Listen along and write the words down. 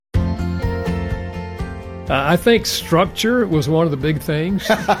I think structure was one of the big things.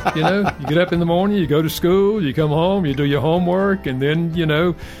 You get up in the morning, you go to school, you come home, you do your homework, and then,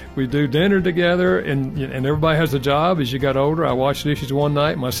 we do dinner together, and everybody has a job. As you got older, I washed dishes one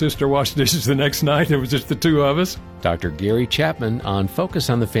night, my sister washed dishes the next night. It was just the two of us. Dr. Gary Chapman on Focus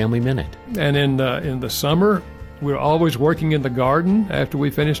on the Family Minute. And in the summer, we were always working in the garden after we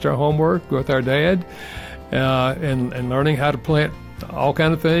finished our homework with our dad, and learning how to plant all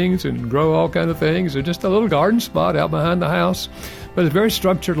kind of things and grow all kind of things. It's just a little garden spot out behind the house, but it's a very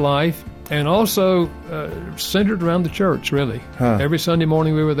structured life, and also centered around the church, really. Every Sunday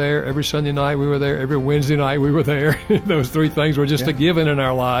morning we were there, every Sunday night we were there, every Wednesday night we were there. Those three things were just a given in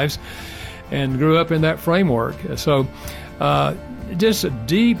our lives, and grew up in that framework. So just a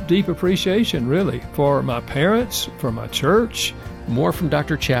deep appreciation, really, for my parents, for my church. More from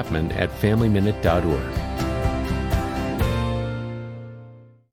Dr. Chapman at FamilyMinute.org.